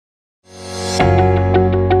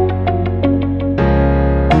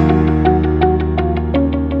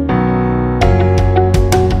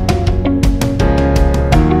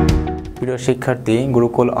শিক্ষার্থী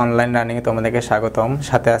Gurukul online learning এ তোমাদেরকে স্বাগতম।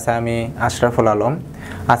 সাথে আছে আমি আশরাফুল আলম।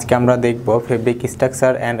 আজকে আমরা দেখব ফেব্রিক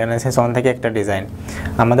স্ট্রাকচার এন্ড অ্যানালাইসিস 1 থেকে একটা ডিজাইন।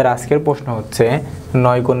 আমাদের আজকের প্রশ্ন হচ্ছে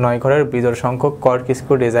 9x9 ঘরের বিজোড় সংখ্যক কর্ক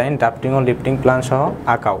স্ক্রু ডিজাইন ড্রাফটিং ও লিফটিং প্ল্যান সহ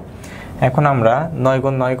আঁকাও। এখন আমরা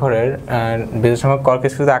 9x9 ঘরের বিজোড় সংখ্যক কর্ক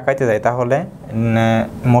স্ক্রু যদি আঁকাইতে যাই তাহলে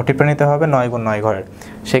মোটিভটা নিতে হবে 9x9 ঘরের।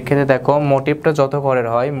 সেক্ষেত্রে দেখো মোটিভটা যত ঘরের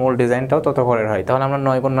হয় মূল ডিজাইনটাও তত ঘরের হয়। তাহলে আমরা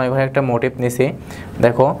 9x9 ঘরের একটা মোটিভ নিছি।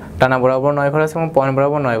 দেখো টানা বরাবর 9 ঘর আছে এবং পয়েন্ট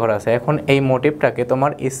বরাবর 9 ঘর আছে। এখন এই মোটিভটাকে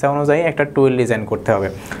তোমার ইচ্ছা অনুযায়ী একটা টুইল ডিজাইন করতে হবে।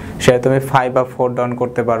 সেটা তুমি 5 বা 4 ডাউন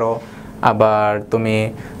করতে পারো, আবার তুমি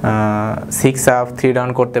 6 আপ 3 ডাউন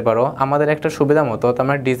করতে পারো। আমাদের একটা সুবিধা মতো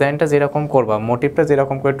তোমার ডিজাইনটা যেরকম করবা, মোটিভটা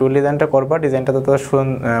যেরকম করে টুল ডিজাইনটা করবা, ডিজাইনটা ততটা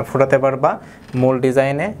ফুটাতে পারবা মূল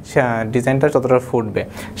ডিজাইনে, ডিজাইনটা ততটা ফুটবে।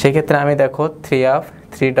 সেক্ষেত্রে আমি দেখো 3 আপ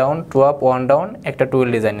 3 ডাউন 2 আপ 1 ডাউন একটা টুল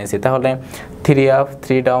ডিজাইন নিয়েছি। তাহলে 3 আপ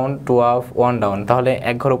 3 ডাউন 2 আপ 1 ডাউন, তাহলে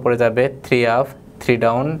এক ঘর উপরে যাবে 3 আপ 3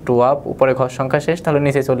 ডাউন 2 আপ, উপরে ঘর সংখ্যা শেষ, তাহলে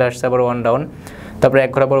নিচে চলে আসছে আবার 1 ডাউন। তারপরে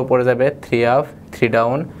এক ঘর আবার উপরে যাবে 3 up 3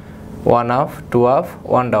 down 1 up 2 up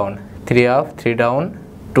 1 down, 3 up 3 down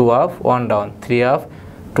 2 up 1 down, 3 up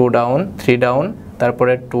 2 down 3 down,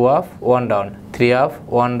 তারপরে 2 up 1 down, 3 up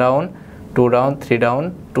 1 down 2 down 3 down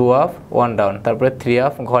 2 up 1 down, তারপরে 3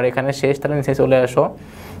 আপ ঘর এখানে শেষ, তাহলে নিচে চলে আসো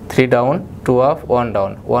 3 down 2 up 1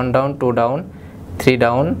 down 1 down 2 down 3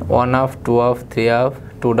 down 1 up 2 up 3 up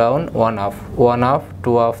 2 down 1 up 1 up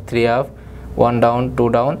 2 up 3 up 1 down 2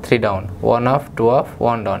 down 3 down 1 up 2 up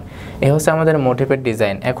 1 down. এই হচ্ছে আমাদের মোটিভের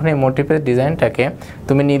ডিজাইন। এখন এই মোটিভের ডিজাইনটাকে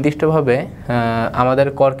তুমি নির্দিষ্টভাবে আমাদের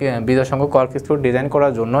বিজোড় সংখ্যক কর্ক স্ক্রু ডিজাইন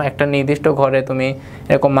করার জন্য একটা নির্দিষ্ট ঘরে তুমি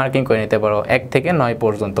এরকম মার্কিং করে নিতে পারো 1 থেকে 9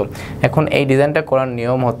 পর্যন্ত। এখন এই ডিজাইনটা করার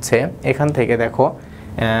নিয়ম হচ্ছে, এখান থেকে দেখো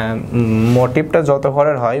মোটিভটা যত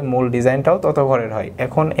ঘরের হয় মূল ডিজাইনটাও তত ঘরের হয়।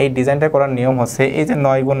 এখন এই ডিজাইনটা করার নিয়ম হচ্ছে, এই যে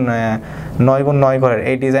 9x9 ঘরের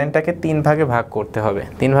এই ডিজাইনটাকে 3 ভাগে ভাগ করতে হবে।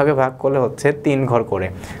 3 ভাগে ভাগ করলে হচ্ছে 3 ঘর করে,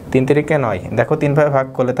 3 তিরিকে 9। দেখো 3 ভাগে ভাগ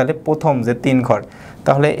করলে তাহলে প্রথম যে 3 ঘর,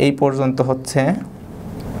 তাহলে এই পর্যন্ত হচ্ছে,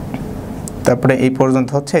 তারপরে এই পর্যন্ত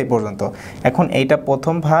হচ্ছে এই পর্যন্ত। এখন এইটা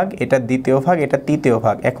প্রথম ভাগ, এটা দ্বিতীয় ভাগ, এটা তৃতীয়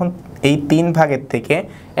ভাগ। এখন এই 3 ভাগের থেকে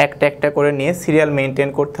একটা একটা করে নিয়ে সিরিয়াল মেনটেন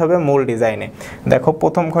করতে হবে মূল ডিজাইনে। দেখো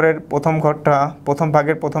প্রথম ঘরের প্রথম ঘরটা, প্রথম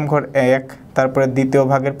ভাগের প্রথম ঘর 1, তারপরে দ্বিতীয়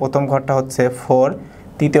ভাগের প্রথম ঘরটা হচ্ছে 4,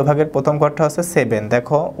 তৃতীয় ভাগের প্রথম ঘরটা হচ্ছে 7।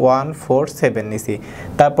 দেখো 1 4 7 নিছি।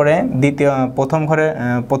 তারপরে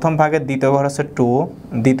প্রথম ভাগের দ্বিতীয় ঘর হচ্ছে 2,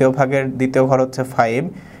 দ্বিতীয় ভাগের দ্বিতীয় ঘর হচ্ছে 5,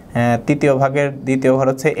 তৃতীয় ভাগের দ্বিতীয় ঘর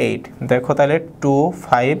হচ্ছে 8। দেখো তাহলে 2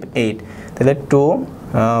 5 8, তাহলে 2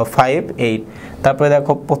 5 8। তারপরে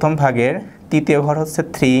দেখো প্রথম ভাগের তৃতীয় ঘর হচ্ছে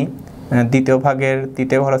 3, দ্বিতীয় ভাগের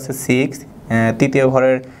তৃতীয় ঘর হচ্ছে 6, তৃতীয়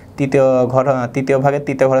ভাগের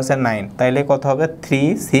তৃতীয় ঘর হচ্ছে 9। তাইলে কত হবে 3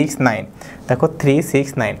 6 9। দেখো 3 6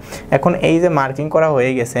 9। এখন এই যে মার্কিং করা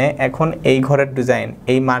হয়ে গেছে, এখন এই ঘরের ডিজাইন,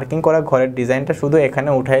 এই মার্কিং করা ঘরের ডিজাইনটা শুধু এখানে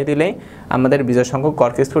উঠাই দিলেই আমাদের বিজোড় সংখ্যক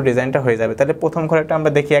কর্ক স্ক্রু ডিজাইনটা হয়ে যাবে। তাহলে প্রথম ঘরেরটা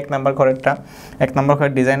আমরা দেখি, 1 নাম্বার ঘরেরটা। 1 নাম্বার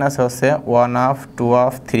ঘরের ডিজাইন আছে হচ্ছে 1 up 2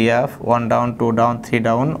 up 3 up 1 down 2 down 3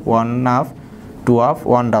 down 1 up 2 up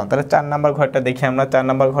 1 down. তাহলে 4 নাম্বার ঘরটা দেখি আমরা। 4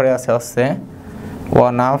 নাম্বার ঘরে আছে হচ্ছে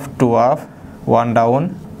 1 up 2 up 1 down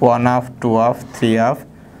 1 up 2 up 3 up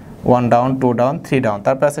 1 down 2 down 3 down.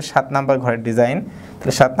 তারপর আছে 7 নাম্বার ঘরের ডিজাইন।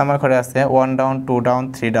 তাহলে 7 নাম্বার ঘরে আছে 1 down 2 down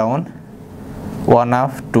 3 down 1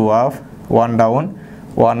 up 2 up 1 down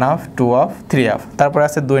 1 up 2 up 3 up. তারপর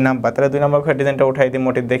আছে 2 নাম্বার। তাহলে 2 নাম্বার ঘরের ডিজাইনটা উঠাই দিই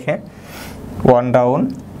মোটিভ দেখে। 1 down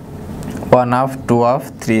 1 up 2 up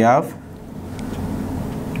 3 up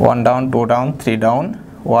 1 down 2 down 3 down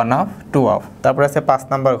 1 up 2 up. তারপর আছে 5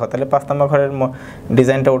 নাম্বার ঘর। তাহলে 5 নাম্বার ঘরের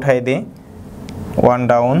ডিজাইনটা উঠাই দিই। 1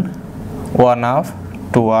 down 1 up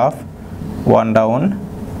 2 up 1 down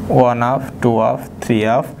 1 up 2 up 3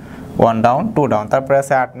 up 1 down 2 down. তারপরে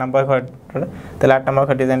আছে 8 নাম্বার ঘর। তাহলে 8 নাম্বার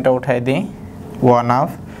ঘর ডিজাইনটা উঠাই দিই। 1 up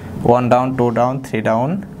 1 down 2 down 3 down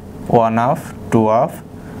 1 up 2 up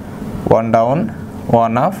 1 down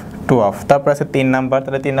 1 up 2 up. তারপর আছে 3 নাম্বার।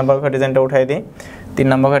 তাহলে 3 নাম্বার ঘর ডিজাইনটা উঠাই দিই। 3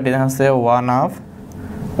 নাম্বার ঘর ডিজাইন হচ্ছে 1 up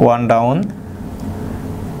 1 down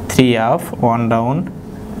 3 up 1 down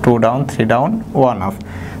 2 down 3 down 1 up.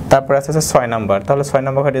 তারপর আছে 6 নাম্বার। তাহলে 6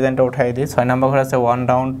 নাম্বার ঘর ডিজাইনটা উঠাই দিই। 6 নাম্বার ঘর আছে 1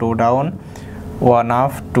 down 2 down 1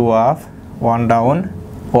 up 2 up 1 down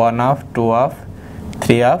 1 up 2 up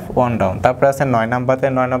 3 up 1 down. তারপর আছে 9 নাম্বারতে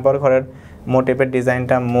 9 নাম্বার ঘরের মোটিভের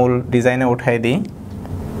ডিজাইনটা মূল ডিজাইনে উঠাই দিই।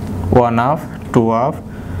 1 up 2 up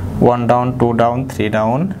 1 down 2 down 3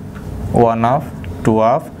 down 1 up 2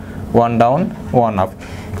 up 1 down 1 up.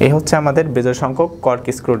 এই হচ্ছে আমাদের বেজোড় সংখ্যক কর্ক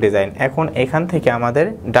স্ক্রু ডিজাইন। এখন এখান থেকে আমাদের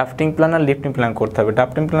ড্রাফটিং প্ল্যান আর লিফটিং প্ল্যান করতে হবে।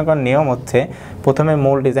 ড্রাফটিং প্ল্যান করার নিয়ম হচ্ছে প্রথমে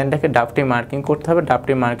মূল ডিজাইনটাকে ড্রাফটিং মার্কিং করতে হবে,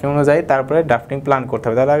 ড্রাফটিং মার্কিং অনুযায়ী তারপরে ড্রাফটিং প্ল্যান করতে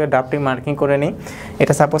হবে। তাহলে আগে ড্রাফটিং মার্কিং করে নিই।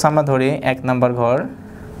 এটা সাপোজ আমরা ধরি 1 নাম্বার ঘর,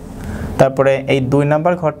 তারপরে এই 2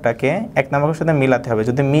 নাম্বার ঘরটাকে 1 নাম্বার ঘরের সাথে মিলাতে হবে।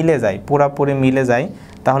 যদি মিলে যায়, পুরোপুরি মিলে যায়,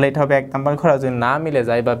 তাহলে এটা হবে 1 নাম্বার ঘর। আর যদি না মিলে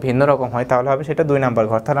যায় বা ভিন্ন রকম হয় তাহলে হবে সেটা 2 নাম্বার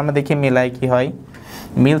ঘর। তাহলে আমরা দেখি মিলাই কি হয়।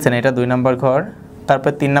 মিলছে না, এটা 2 নাম্বার ঘর।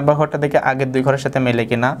 তারপর 3 নাম্বার ঘরটা দেখে আগের 2 ঘরের সাথে মেলে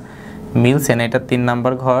কিনা, মিলছে না, এটা 3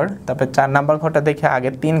 নাম্বার ঘর। তারপর 4 নাম্বার ঘরটা দেখে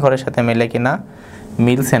আগের 3 ঘরের সাথে মেলে কিনা,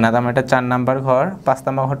 মিলছে না, তার মানে এটা 4 নাম্বার ঘর। 5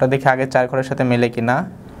 নাম্বার ঘরটা দেখে আগে 4 ঘরের সাথে মেলে কিনা,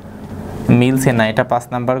 মিলছে না, এটা 5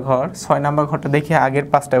 নাম্বার ঘর। 6 নাম্বার ঘরটা দেখে আগের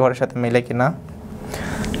 5টা ঘরের সাথে মেলে কিনা,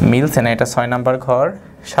 মিলছে না, এটা 6 নাম্বার ঘর।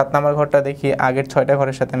 7 নাম্বার ঘরটা দেখি আগের 6টা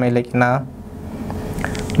ঘরের সাথে মেলে কিনা,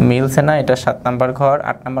 মিলছে না, এটা 7 নাম্বার ঘর।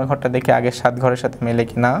 8 নাম্বার ঘরটা দেখে আগের 7 ঘরের সাথে মেলে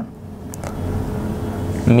কিনা,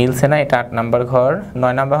 মিলছে না, এটা 8 নাম্বার ঘর।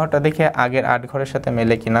 9 নাম্বার ঘরটা দেখে আগের 8 ঘরের সাথে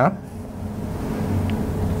মেলে কিনা,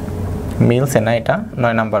 মিলছে না, এটা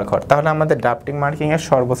 9 নাম্বার ঘর। তাহলে আমাদের ড্রাফটিং মার্কিং এর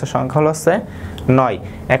সর্বোচ্চ সংখ্যা হচ্ছে 9।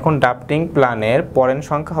 এখন ড্রাফটিং প্ল্যানের পরের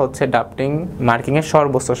সংখ্যা হচ্ছে ড্রাফটিং মার্কিং এর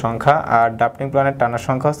সর্বোচ্চ সংখ্যা, আর ড্রাফটিং প্ল্যানের টানার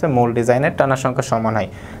সংখ্যা হচ্ছে মূল ডিজাইনের টানার সংখ্যা সমান হয়।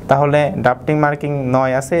 তাহলে ড্রাফটিং মার্কিং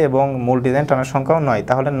 9 আছে এবং মূল ডিজাইন টানার সংখ্যাও 9।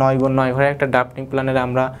 তাহলে 9 গুণ 9 ঘরে একটা ড্রাফটিং প্ল্যানের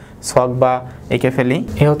আমরা ছক বা এঁকে ফেলি।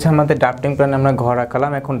 এই হচ্ছে আমাদের ড্রাফটিং প্ল্যান, আমরা ঘর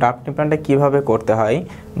আঁকালাম। এখন ড্রাফটিং প্ল্যানটা কিভাবে করতে হয়,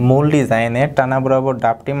 মূল ডিজাইনের টানা বরাবর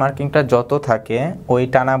ড্রাফটিং মার্কিংটা যত থাকে ওই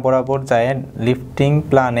টানা বরাবর যায় লিফটিং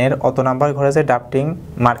প্ল্যানের অত নাম্বার ঘরে যে ড্রাফটিং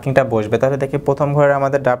মার্কিংটা বসবে। তাহলে দেখি প্রথম ঘরে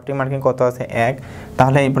আমাদের ড্রাফটিং মার্কিং কত আছে 1,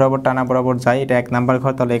 তাহলে এই বরাবর টানা বরাবর যায়, এটা 1 নাম্বার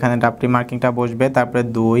ঘর, তাহলে এখানে ড্রাফটিং মার্কিংটা বসবে। তারপরে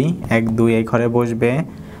 2 1 2 এই ঘরে বসবে।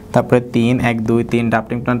 তারপরে 3 1 2 3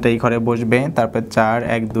 ড্রাফটিং প্ল্যানটা এই ঘরে বসবে। তারপরে 4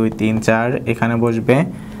 1 2 3 4 এখানে বসবে।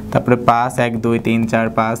 তারপরে 5 1 2 3 4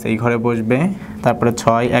 5 এই ঘরে বসবে। তারপরে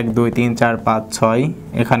 6 1 2 3 4 5 6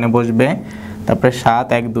 এখানে বসবে। তারপরে 7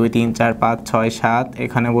 1 2 3 4 5 6 7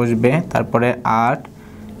 এখানে বসবে। তারপরে 8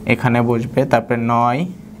 এখানে বসবে। তারপরে 9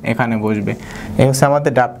 এখানে বসবে। এই হচ্ছে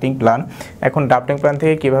আমাদের ড্রাফটিং প্ল্যান। এখন ড্রাফটিং প্ল্যান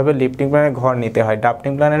থেকে কিভাবে লিফটিং প্ল্যানের ঘর নিতে হয়,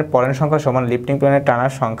 ড্রাফটিং প্ল্যানের পয়েন্ট সংখ্যা সমান লিফটিং প্ল্যানের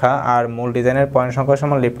টানার সংখ্যা, আর মূল ডিজাইনের পয়েন্ট সংখ্যা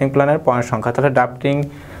সমান লিফটিং প্ল্যানের পয়েন্ট সংখ্যা। তাহলে ড্রাফটিং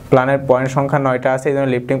প্ল্যানের পয়েন্ট সংখ্যা 9টা আছে, এই জন্য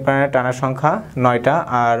লিফটিং প্ল্যানের টানার সংখ্যা 9টা,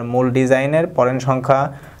 আর মূল ডিজাইনের পয়েন্ট সংখ্যা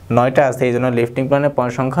 9টা আছে, এই জন্য লিফটিং প্ল্যানের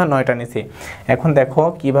পয়েন্ট সংখ্যা 9টা নিছি। এখন দেখো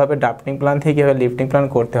কিভাবে ড্রাফটিং প্ল্যান থেকে কীভাবে লিফটিং প্ল্যান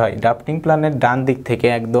করতে হয়। ড্রাফটিং প্ল্যানের ডান দিক থেকে,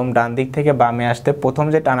 একদম ডান দিক থেকে বামে আসতে প্রথম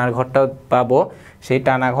যে টানার ঘরটা পাবো সেই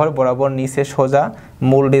টানা ঘর বরাবর নিচে সোজা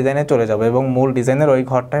মূল ডিজাইনে চলে যাবো এবং মূল ডিজাইনের ওই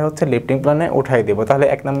ঘরটাই হচ্ছে লিফটিং প্ল্যানে উঠাই দেবো। তাহলে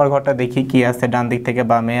 1 নাম্বার ঘরটা দেখি কি আছে, ডান দিক থেকে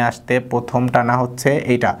বামে আসতে প্রথম টানা হচ্ছে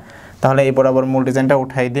এইটা, তাহলে এই বরাবর মূল ডিজাইনটা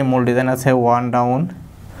উঠাই দিই। মূল ডিজাইন আছে 1 down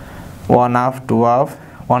 1 up 2 up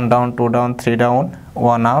 1 down 2 down 3 down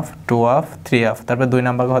 1 up 2 up 3 up. তারপরে 2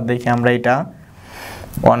 নাম্বার ঘর দেখি আমরা এটা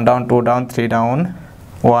 1 down 2 down 3 down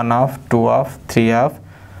 1 up 2 up 3 up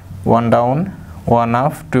 1 down 1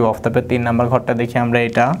 up 2 up. তারপরে 3 নাম্বার ঘরটা দেখি আমরা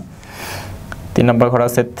এটা 3 নাম্বার ঘর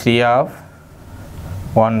আছে 3 up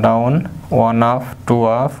 1 down 1 up 2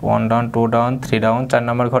 up 1 down 2 down 3 down. 4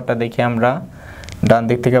 number ঘরটা দেখি আমরা ডান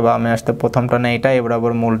দিক থেকে বামে আসতে প্রথমটা না এটা, এই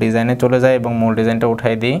বরাবর মূল ডিজাইনে চলে যায় এবং মূল ডিজাইনটা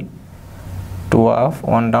উঠাই দিই 2 up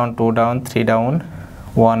 1 down 2 down 3 down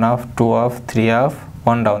 1 up 2 up 3 up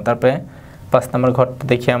 1 down. তারপরে 5 নাম্বার ঘরটা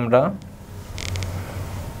দেখি আমরা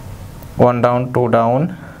 1 down 2 down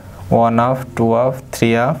 1 up 2 up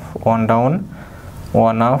 3 up 1 down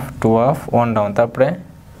 1 up 2 up 1 down. তারপরে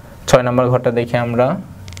 6 নাম্বার ঘরটা দেখি আমরা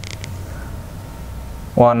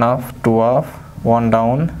 1 up 2 up 1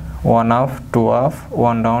 down 1 up 2 up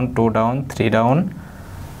 1 down 2 down 3 down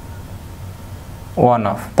 1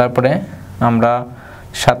 up. তারপরে আমরা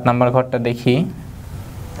 7 নাম্বার ঘরটা দেখি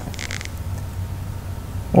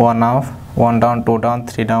 1 up 1 down 2 down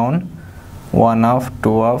 3 down 1 up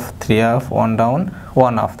 2 up 3 up 1 down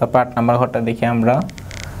 1 up. তারপর 8 নাম্বার ঘরটা দেখি আমরা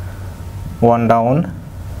 1 down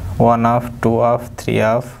 1 up 2 up 3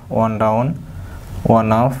 up 1 down 1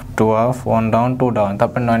 up 2 up 1 down 2 down.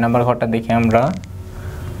 তারপর 9 নাম্বার ঘরটা দেখি আমরা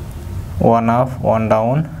 1 up 1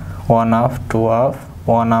 down 1 up 2 up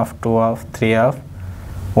 1 up 2 up 3 up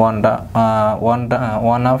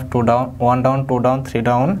 1 up 2 down 1 down 2 down 3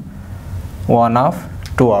 down 1 up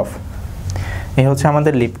 2 up. এই হচ্ছে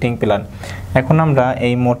আমাদের লিফটিং প্ল্যান। এখন আমরা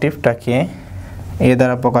এই মোটিভটাকে এ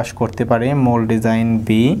দ্বারা প্রকাশ করতে পারি, মূল design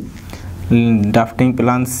B, drafting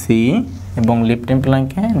plan C এবং লিফটিং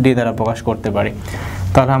প্ল্যানকে ডি দ্বারা প্রকাশ করতে পারি।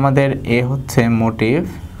 তাহলে আমাদের এ হচ্ছে মোটিভ,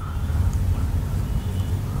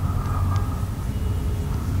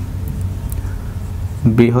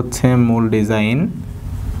 বি হচ্ছে মূল ডিজাইন,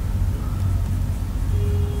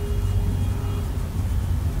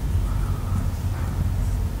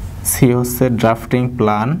 সি হচ্ছে ড্রাফটিং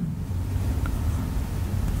প্ল্যান,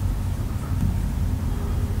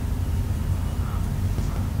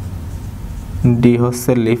 ডি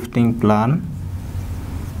হচ্ছে লিফটিং প্ল্যান,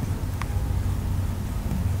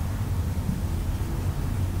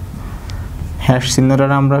 হ্যাশ চিহ্ন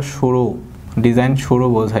দ্বারা আমরা শুরু, ডিজাইন শুরু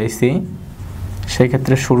বোঝাইছি,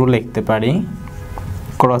 সেক্ষেত্রে শুরু লিখতে পারি।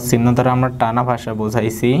 ক্রস চিহ্ন দ্বারা আমরা টানা ভাষা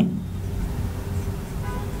বোঝাইছি,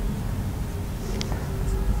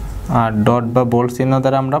 আর ডট বা বোল্ড চিহ্ন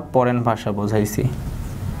দ্বারা আমরা ফরেন ভাষা বোঝাইছি।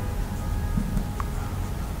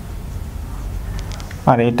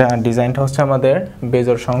 আর এটা ডিজাইনটা হচ্ছে আমাদের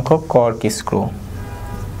বেজোড় সংখ্যক কর্ক স্ক্রু।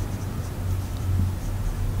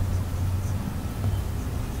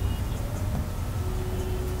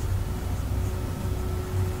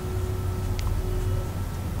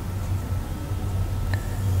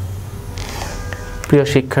 প্রিয়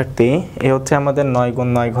শিক্ষার্থী, এ হচ্ছে আমাদের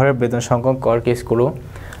 9x9 ঘরের বেজোড় সংখ্যক কর্ক স্ক্রু।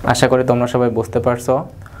 আশা করি তোমরা সবাই বুঝতে পারছো।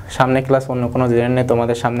 সামনে ক্লাস অন্য কোনো ডিজাইন নিয়ে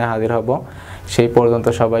তোমাদের সামনে হাজির হব। সেই পর্যন্ত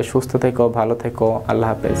সবাই সুস্থ থেকো, ভালো থেকো, আল্লাহ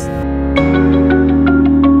হাফেজ।